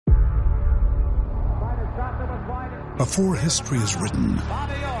Before history is written,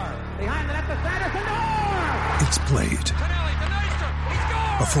 it's played.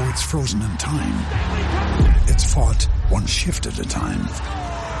 Before it's frozen in time, it's fought one shift at a time.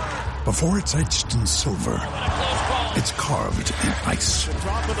 Before it's etched in silver, it's carved in ice.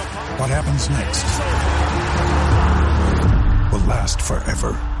 What happens next will last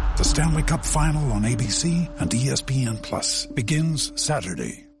forever. The Stanley Cup Final on ABC and ESPN Plus begins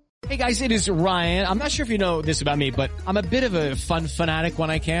Saturday. Hey guys, it is Ryan. I'm not sure if you know this about me, but I'm a bit of a fun fanatic when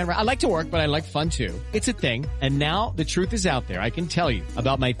I can. I like to work, but I like fun too. It's a thing. And now the truth is out there. I can tell you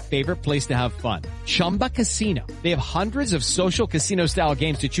about my favorite place to have fun. Chumba Casino. They have hundreds of social casino style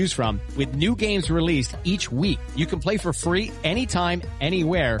games to choose from with new games released each week. You can play for free anytime,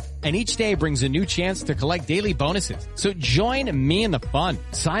 anywhere. And each day brings a new chance to collect daily bonuses. So join me in the fun.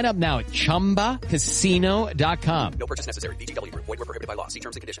 Sign up now at ChumbaCasino.com. No purchase necessary. VGW Group. Void where prohibited by law. See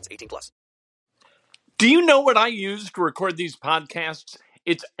terms and conditions. 18+. Do you know what I use to record these podcasts?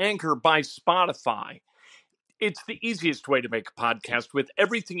 It's Anchor by Spotify. It's the easiest way to make a podcast with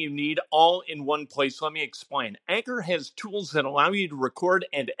everything you need all in one place. Let me explain. Anchor has tools that allow you to record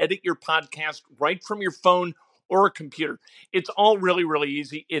and edit your podcast right from your phone or a computer. It's all really, really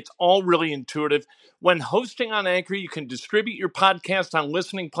easy. It's all really intuitive. When hosting on Anchor, you can distribute your podcast on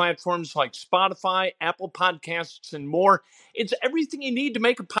listening platforms like Spotify, Apple Podcasts, and more. It's everything you need to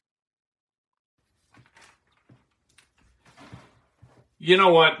make a podcast. You know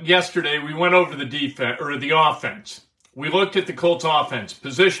what? Yesterday, we went over the defense or the offense. We looked at the Colts offense,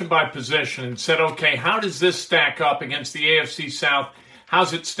 position by position, and said, okay, how does this stack up against the AFC South?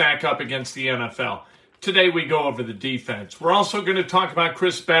 How's it stack up against the NFL? Today, we go over the defense. We're also going to talk about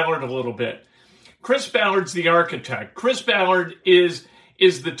Chris Ballard a little bit. Chris Ballard's the architect. Chris Ballard is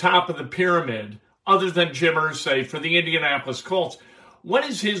the top of the pyramid, other than Jim Irsay, for the Indianapolis Colts. What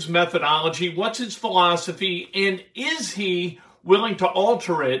is his methodology? What's his philosophy? And is he willing to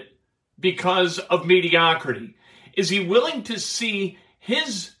alter it because of mediocrity? Is he willing to see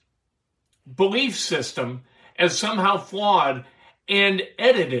his belief system as somehow flawed and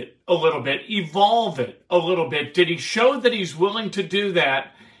edit it a little bit, evolve it a little bit? Did he show that he's willing to do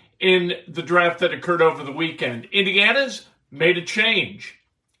that in the draft that occurred over the weekend? Indiana's made a change.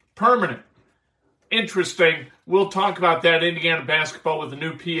 Permanent. Interesting. We'll talk about that. Indiana basketball with a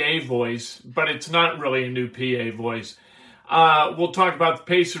new PA voice, but it's not really a new PA voice. We'll talk about the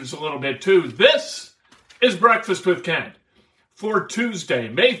Pacers a little bit, too. This is Breakfast with Kent for Tuesday,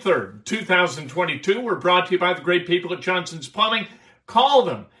 May 3rd, 2022. We're brought to you by the great people at Johnson's Plumbing. Call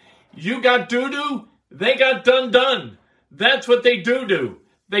them. You got doo-doo, they got done. That's what they do.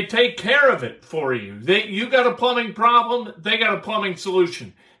 They take care of it for you. You got a plumbing problem, they got a plumbing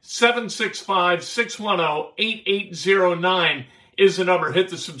solution. 765-610-8809 is the number. Hit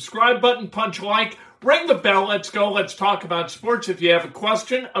the subscribe button, punch like, ring the bell. Let's go. Let's talk about sports. If you have a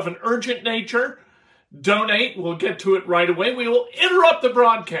question of an urgent nature, donate. We'll get to it right away. We will interrupt the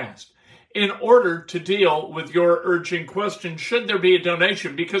broadcast in order to deal with your urgent question, should there be a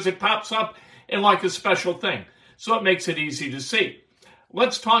donation, because it pops up in like a special thing. So it makes it easy to see.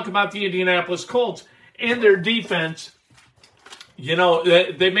 Let's talk about the Indianapolis Colts and their defense. You know,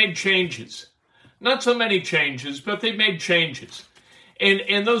 they made changes. Not so many changes, but they made changes.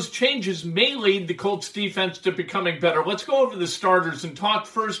 And those changes may lead the Colts defense to becoming better. Let's go over the starters and talk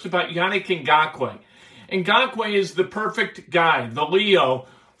first about Yannick Ngakoue. Ngakoue is the perfect guy, the Leo,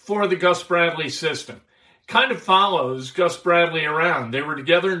 for the Gus Bradley system. Kind of follows Gus Bradley around. They were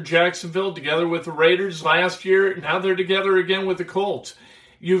together in Jacksonville, together with the Raiders last year. Now they're together again with the Colts.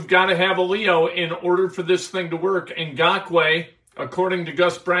 You've got to have a Leo in order for this thing to work. Ngakoue, according to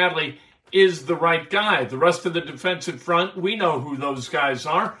Gus Bradley, is the right guy. The rest of the defensive front, we know who those guys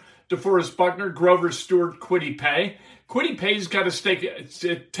are. DeForest Buckner, Grover Stewart, Kwity Paye. Kwity Paye's got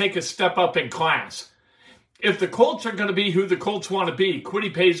to take a step up in class. If the Colts are going to be who the Colts want to be,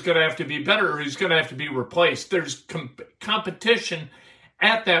 Kwity Paye's going to have to be better, or he's going to have to be replaced. There's competition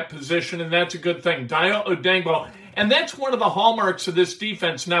at that position, and that's a good thing. Dayo Odeyingbo, and that's one of the hallmarks of this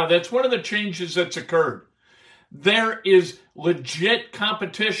defense now. That's one of the changes that's occurred. There is legit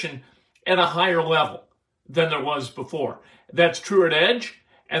competition at a higher level than there was before. That's true at edge,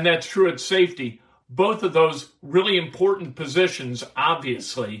 and that's true at safety. Both of those really important positions,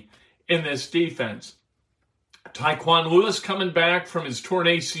 obviously, in this defense. Tyquan Lewis coming back from his torn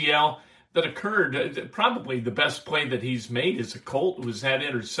ACL that occurred, probably the best play that he's made as a Colt was that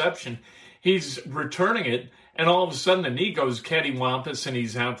interception. He's returning it, and all of a sudden the knee goes cattywampus, and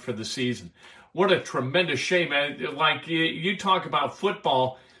he's out for the season. What a tremendous shame. Like, you talk about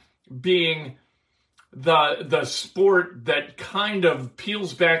football being the sport that kind of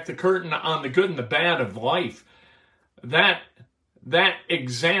peels back the curtain on the good and the bad of life. That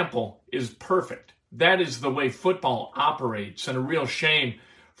example is perfect. That is the way football operates, and a real shame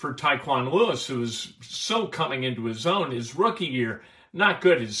for Tyquan Lewis, who was so coming into his own. His rookie year, not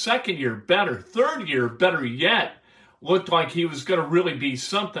good. His second year, better. Third year, better yet. Looked like he was going to really be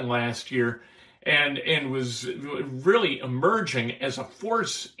something last year, and was really emerging as a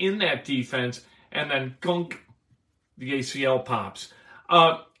force in that defense, and then gunk, the ACL pops.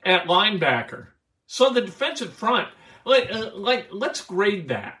 At linebacker. So the defensive front, let's grade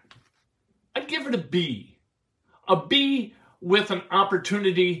that. I'd give it a B. A B with an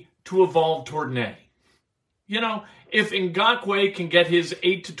opportunity to evolve toward an A. You know, if Ngakoue can get his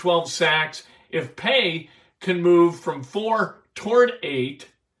 8 to 12 sacks, if Paye can move from 4 toward 8,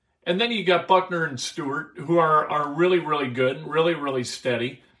 and then you got Buckner and Stewart, who are really, really good and really, really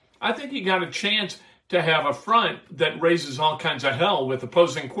steady, I think you got a chance to have a front that raises all kinds of hell with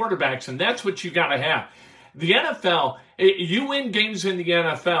opposing quarterbacks, and that's what you got to have. The NFL, you win games in the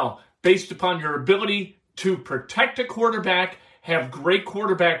NFL based upon your ability to protect a quarterback, have great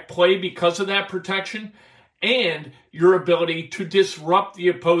quarterback play because of that protection, and your ability to disrupt the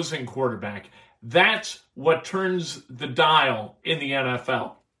opposing quarterback. That's what turns the dial in the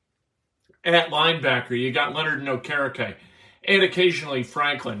NFL. At linebacker, you got Leonard and Okereke, and occasionally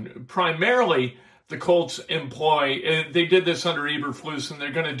Franklin. Primarily, the Colts employ, they did this under Eberflus, and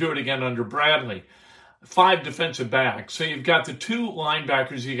they're going to do it again under Bradley. 5 defensive backs. So you've got the 2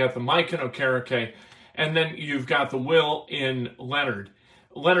 linebackers, you got the Mike and Okereke, and then you've got the Will in Leonard.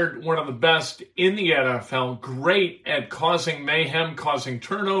 Leonard, one of the best in the NFL, great at causing mayhem, causing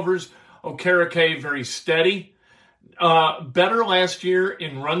turnovers. Okereke, very steady. Better last year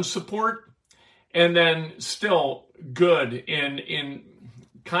in run support, and then still good in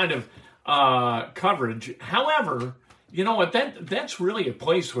kind of coverage. However, you know what? That's really a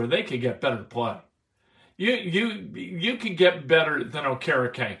place where they could get better play. You could get better than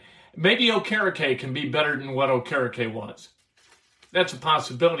Okereke. Maybe Okereke can be better than what Okereke was. That's a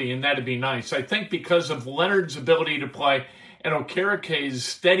possibility, and that'd be nice. I think because of Leonard's ability to play and Okereke's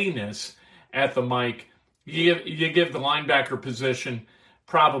steadiness at the mic, you give the linebacker position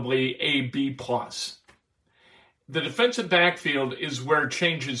probably a B+. The defensive backfield is where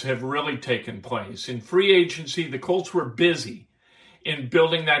changes have really taken place. In free agency, the Colts were busy in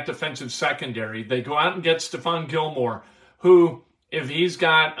building that defensive secondary. They go out and get Stephon Gilmore, who, if he's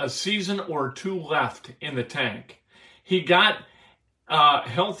got a season or 2 left in the tank, he got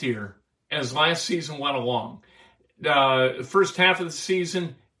healthier as last season went along. First half of the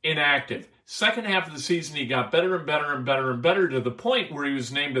season, inactive. Second half of the season, he got better and better and better and better to the point where he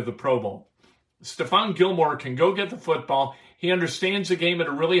was named to the Pro Bowl. Stephon Gilmore can go get the football. He understands the game at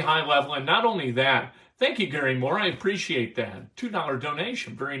a really high level. And not only that, thank you, Gary Moore. I appreciate that. $2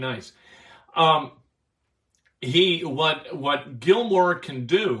 donation. Very nice. What Gilmore can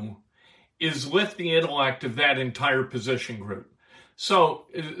do is lift the intellect of that entire position group. So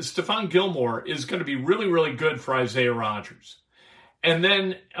Stephon Gilmore is going to be really, really good for Isaiah Rodgers. And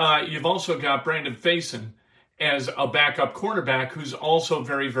then you've also got Brandon Facyson as a backup cornerback who's also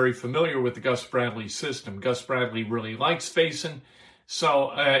very, very familiar with the Gus Bradley system. Gus Bradley really likes Facyson.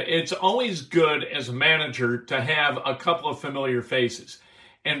 So it's always good as a manager to have a couple of familiar faces.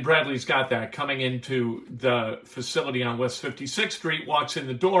 And Bradley's got that. Coming into the facility on West 56th Street, walks in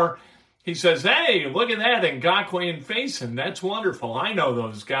the door. He says, "Hey, look at that, Ngakoue and Facyson. That's wonderful. I know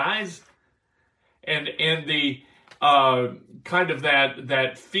those guys." And the kind of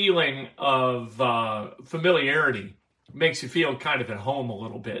that feeling of familiarity makes you feel kind of at home a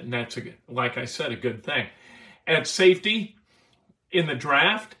little bit. And that's, like I said, a good thing. At safety in the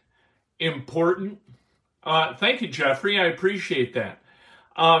draft, important. Thank you, Jeffrey. I appreciate that.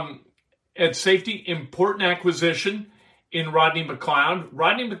 At safety, important acquisition in Rodney McLeod.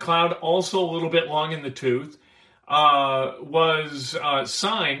 Rodney McLeod, also a little bit long in the tooth, was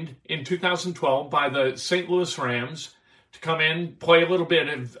signed in 2012 by the St. Louis Rams to come in, play a little bit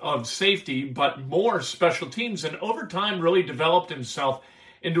of safety, but more special teams, and over time really developed himself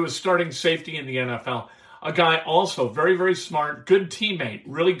into a starting safety in the NFL. A guy also very, very smart, good teammate,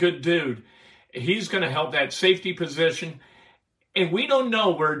 really good dude. He's going to help that safety position. And we don't know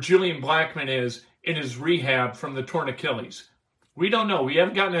where Julian Blackmon is in his rehab from the torn Achilles. We don't know. We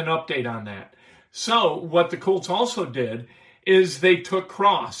haven't gotten an update on that. So what the Colts also did is they took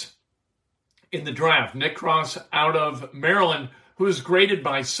Cross in the draft. Nick Cross out of Maryland, who is graded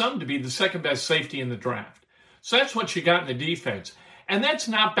by some to be the second best safety in the draft. So that's what you got in the defense. And that's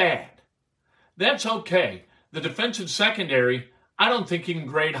not bad. That's okay. The defensive secondary, I don't think you can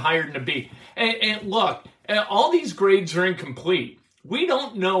grade higher than a B. And look, all these grades are incomplete. We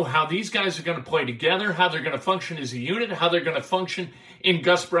don't know how these guys are going to play together, how they're going to function as a unit, how they're going to function in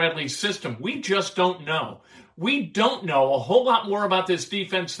Gus Bradley's system. We just don't know. We don't know a whole lot more about this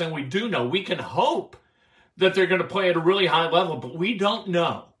defense than we do know. We can hope that they're going to play at a really high level, but we don't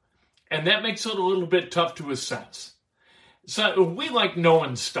know. And that makes it a little bit tough to assess. So we like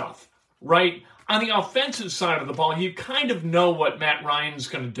knowing stuff, right? On the offensive side of the ball, you kind of know what Matt Ryan's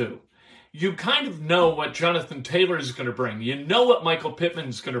going to do. You kind of know what Jonathan Taylor is going to bring. You know what Michael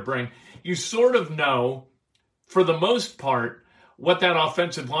Pittman's going to bring. You sort of know, for the most part, what that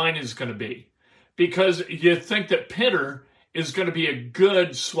offensive line is going to be. Because you think that Pitter is going to be a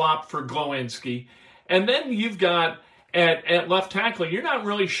good swap for Glowinski. And then you've got, at left tackle, you're not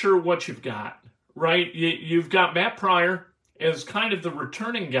really sure what you've got, right? You've got Matt Pryor as kind of the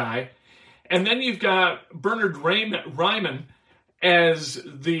returning guy. And then you've got Bernard Ryman as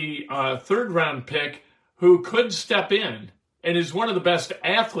the third-round pick who could step in and is one of the best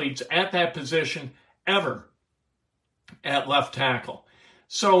athletes at that position ever at left tackle.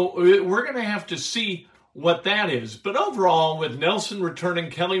 So we're going to have to see what that is. But overall, with Nelson returning,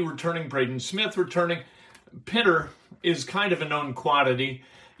 Kelly returning, Braden Smith returning, Pitter is kind of a known quantity.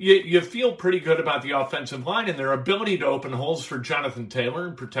 You feel pretty good about the offensive line and their ability to open holes for Jonathan Taylor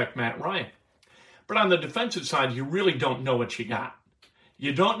and protect Matt Ryan. But on the defensive side, you really don't know what you got.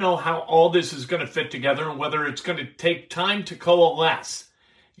 You don't know how all this is going to fit together and whether it's going to take time to coalesce.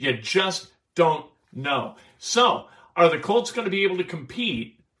 You just don't know. So, are the Colts going to be able to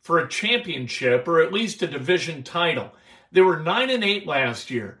compete for a championship or at least a division title? They were 9-8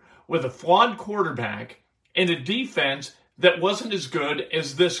 last year with a flawed quarterback and a defense that wasn't as good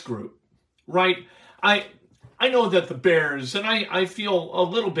as this group, right? I know that the Bears, and I feel a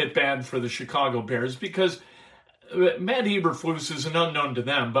little bit bad for the Chicago Bears because Matt Eberflus is an unknown to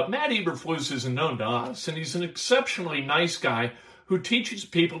them, but Matt Eberflus is a known to us, and he's an exceptionally nice guy who teaches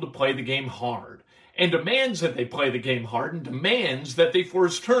people to play the game hard and demands that they play the game hard and demands that they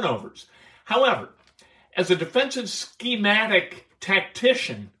force turnovers. However, as a defensive schematic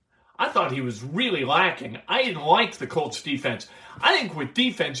tactician, I thought he was really lacking. I didn't like the Colts defense. I think with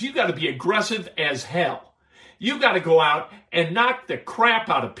defense, you got to be aggressive as hell. You got to go out and knock the crap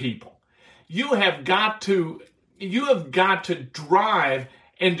out of people. You have got to drive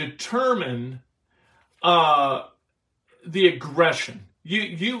and determine the aggression.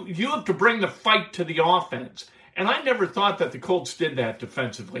 You have to bring the fight to the offense. And I never thought that the Colts did that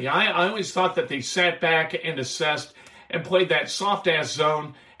defensively. I always thought that they sat back and assessed and played that soft-ass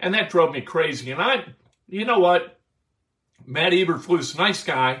zone, and that drove me crazy. And you know what? Matt Eberflus, nice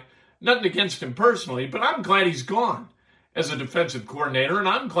guy. Nothing against him personally, but I'm glad he's gone as a defensive coordinator, and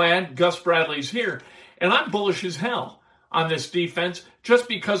I'm glad Gus Bradley's here. And I'm bullish as hell on this defense just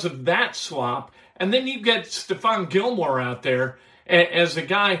because of that swap. And then you get Stephon Gilmore out there as a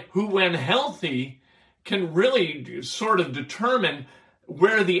guy who, when healthy, can really sort of determine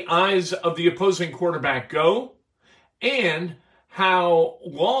where the eyes of the opposing quarterback go and how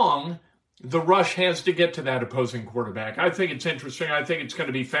long the rush has to get to that opposing quarterback. I think it's interesting. I think it's going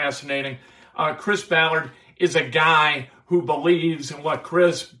to be fascinating. Chris Ballard is a guy who believes in what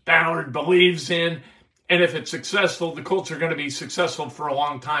Chris Ballard believes in. And if it's successful, the Colts are going to be successful for a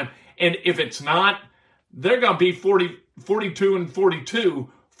long time. And if it's not, they're going to be 42-42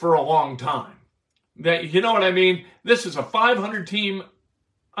 for a long time. You know what I mean? This is a 500 team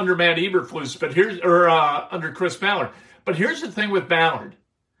under Matt Eberflus, but under Chris Ballard. But here's the thing with Ballard.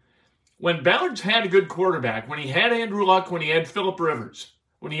 When Ballard's had a good quarterback, when he had Andrew Luck, when he had Phillip Rivers,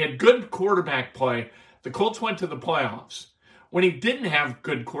 when he had good quarterback play, the Colts went to the playoffs. When he didn't have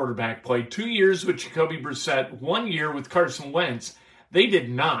good quarterback play, 2 years with Jacoby Brissett, 1 year with Carson Wentz, they did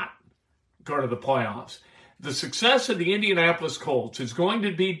not go to the playoffs. The success of the Indianapolis Colts is going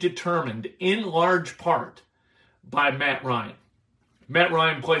to be determined in large part by Matt Ryan. Matt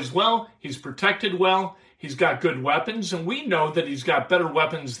Ryan plays well. He's protected well. He's got good weapons, and we know that he's got better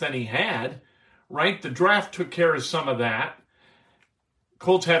weapons than he had, right? The draft took care of some of that.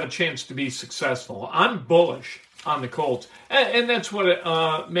 Colts have a chance to be successful. I'm bullish on the Colts, and that's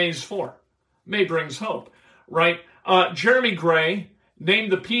what May's for. May brings hope, right? Jeremy Gray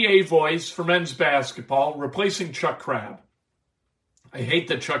named the PA voice for men's basketball, replacing Chuck Crabb. I hate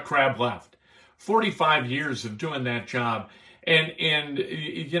that Chuck Crabb left. 45 years of doing that job. And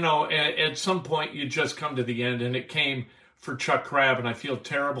you know, at some point you just come to the end, and it came for Chuck Crabb, and I feel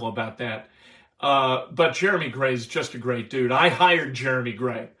terrible about that. But Jeremy Gray is just a great dude. I hired Jeremy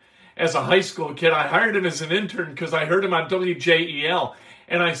Gray as a high school kid. I hired him as an intern because I heard him on WJEL,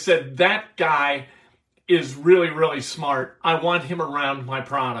 and I said, that guy is really, really smart. I want him around my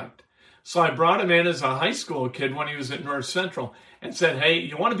product. So I brought him in as a high school kid when he was at North Central, and said, hey,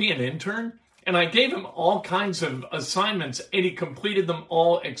 you want to be an intern? And I gave him all kinds of assignments, and he completed them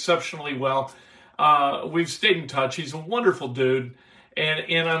all exceptionally well. We've stayed in touch. He's a wonderful dude,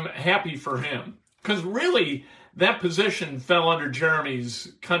 and I'm happy for him. Because really, that position fell under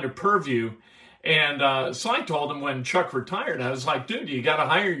Jeremy's kind of purview. And so I told him when Chuck retired, I was like, dude, you got to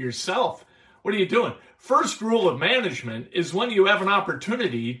hire yourself. What are you doing? First rule of management is when you have an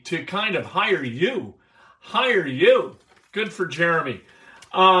opportunity to kind of hire you. Hire you. Good for Jeremy.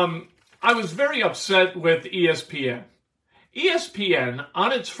 I was very upset with ESPN. ESPN,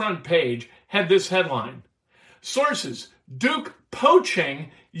 on its front page, had this headline. Sources, Duke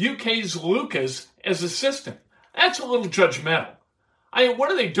poaching UK's Lucas as assistant. That's a little judgmental.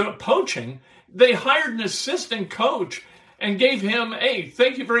 What are they doing? Poaching? They hired an assistant coach and gave him, hey,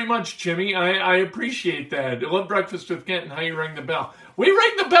 thank you very much, Jimmy. I appreciate that. I love Breakfast with Kent and how you ring the bell. We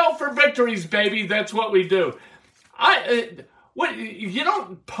ring the bell for victories, baby. That's what we do. You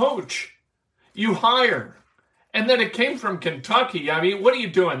don't poach. You hire. And then it came from Kentucky. I mean, what are you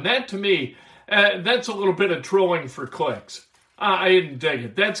doing? That, to me, that's a little bit of trolling for clicks. I didn't dig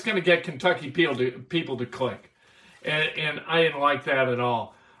it. That's going to get Kentucky people to click. And I didn't like that at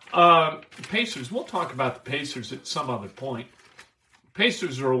all. Pacers, we'll talk about the Pacers at some other point.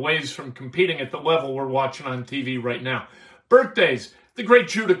 Pacers are a ways from competing at the level we're watching on TV right now. Birthdays, the great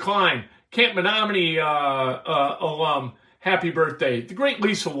Judah Klein, Camp Menominee alum, happy birthday. The great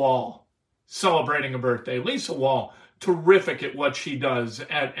Lisa Wall, celebrating a birthday. Lisa Wall, terrific at what she does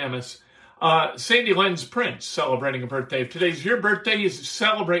at Emmis. Sandy Lenz Prince, celebrating a birthday. If today's your birthday, you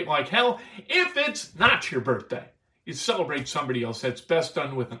celebrate like hell. If it's not your birthday, you celebrate somebody else. That's best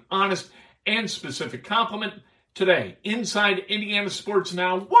done with an honest and specific compliment. Today, inside Indiana Sports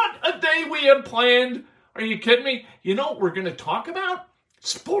Now, what a day we have planned. Are you kidding me? You know what we're going to talk about?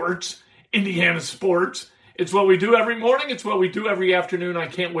 Sports. Indiana sports. It's what we do every morning. It's what we do every afternoon. I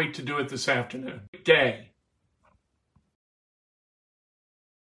can't wait to do it this afternoon. Day.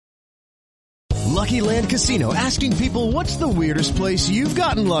 Lucky Land Casino, asking people, what's the weirdest place you've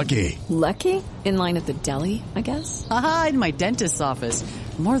gotten lucky? Lucky? In line at the deli, I guess? Aha, in my dentist's office.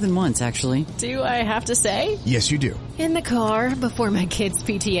 More than once, actually. Do I have to say? Yes, you do. In the car before my kids'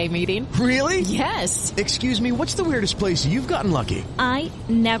 PTA meeting. Really? Yes. Excuse me, what's the weirdest place you've gotten lucky? I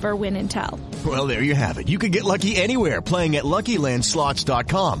never win and tell. Well, there you have it. You can get lucky anywhere, playing at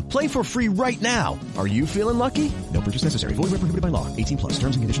LuckyLandSlots.com. Play for free right now. Are you feeling lucky? No purchase necessary. Void where prohibited by law. 18+.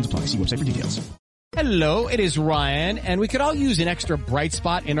 Terms and conditions apply. See website for details. Hello, it is Ryan, and we could all use an extra bright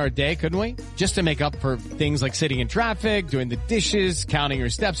spot in our day, couldn't we? Just to make up for things like sitting in traffic, doing the dishes, counting your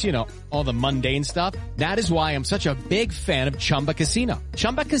steps, you know, all the mundane stuff. That is why I'm such a big fan of Chumba Casino.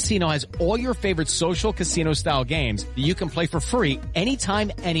 Chumba Casino has all your favorite social casino-style games that you can play for free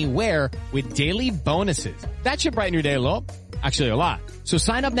anytime, anywhere with daily bonuses. That should brighten your day a little. Actually, a lot. So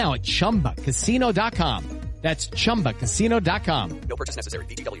sign up now at ChumbaCasino.com. That's ChumbaCasino.com. No purchase necessary.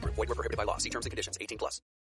 VGW Group. Void where prohibited by law. See terms and conditions. 18+.